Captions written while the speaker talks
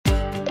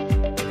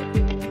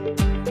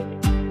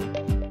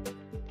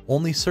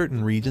Only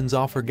certain regions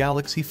offer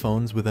Galaxy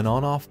phones with an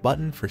on-off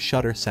button for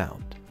shutter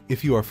sound.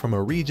 If you are from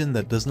a region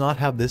that does not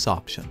have this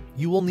option,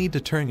 you will need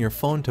to turn your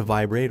phone to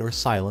vibrate or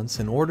silence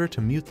in order to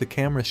mute the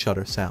camera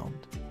shutter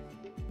sound.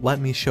 Let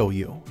me show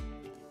you.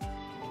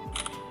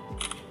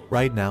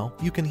 Right now,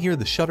 you can hear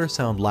the shutter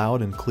sound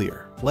loud and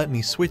clear. Let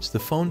me switch the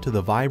phone to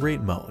the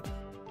vibrate mode.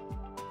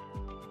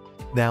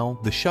 Now,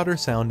 the shutter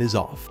sound is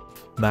off.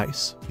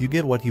 Nice, you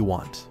get what you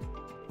want.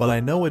 But I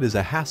know it is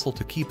a hassle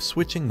to keep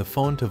switching the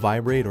phone to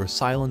vibrate or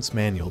silence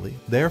manually.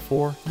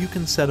 Therefore, you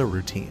can set a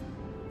routine.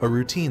 A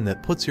routine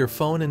that puts your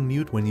phone in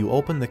mute when you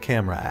open the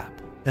camera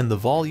app, and the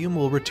volume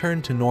will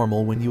return to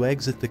normal when you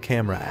exit the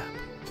camera app.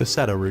 To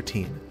set a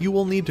routine, you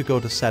will need to go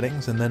to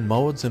Settings and then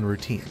Modes and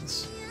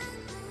Routines.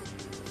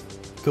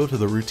 Go to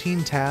the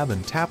Routine tab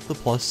and tap the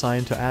plus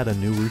sign to add a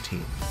new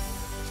routine.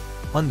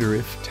 Under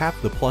If, tap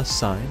the plus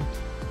sign.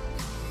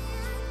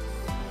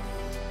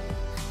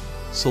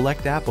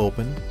 Select App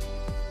Open,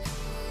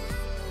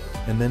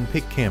 and then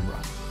pick Camera.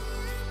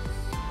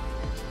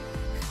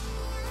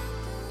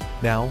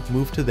 Now,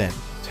 move to Then,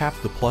 tap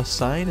the plus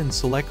sign and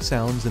select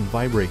Sounds and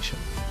Vibration.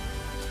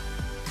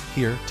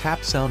 Here,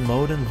 tap Sound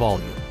Mode and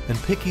Volume, and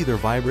pick either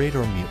Vibrate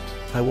or Mute.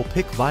 I will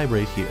pick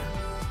Vibrate here.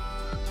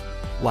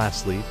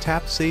 Lastly,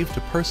 tap Save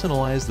to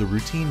personalize the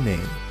routine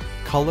name,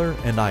 color,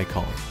 and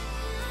icon.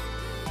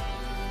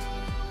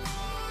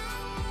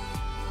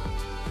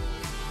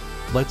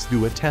 Let's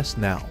do a test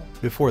now.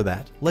 Before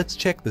that, let's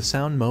check the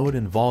sound mode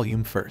and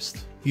volume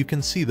first. You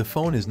can see the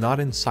phone is not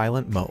in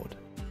silent mode.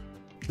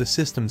 The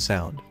system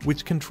sound,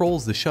 which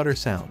controls the shutter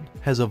sound,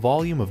 has a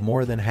volume of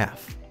more than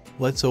half.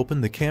 Let's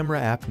open the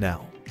camera app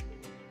now.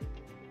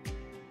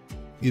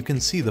 You can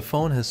see the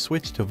phone has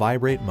switched to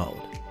vibrate mode,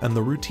 and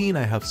the routine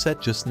I have set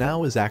just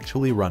now is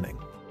actually running.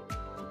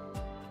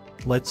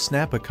 Let's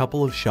snap a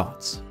couple of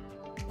shots.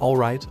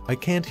 Alright, I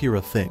can't hear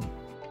a thing.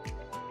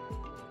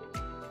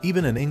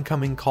 Even an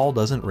incoming call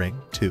doesn't ring,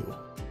 too.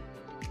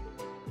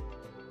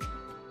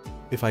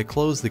 If I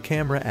close the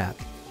camera app,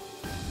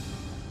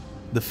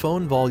 the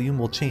phone volume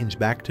will change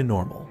back to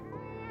normal.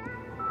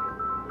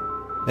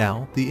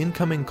 Now, the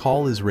incoming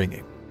call is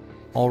ringing.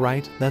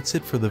 Alright, that's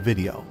it for the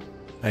video.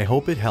 I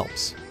hope it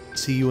helps.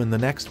 See you in the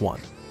next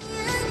one.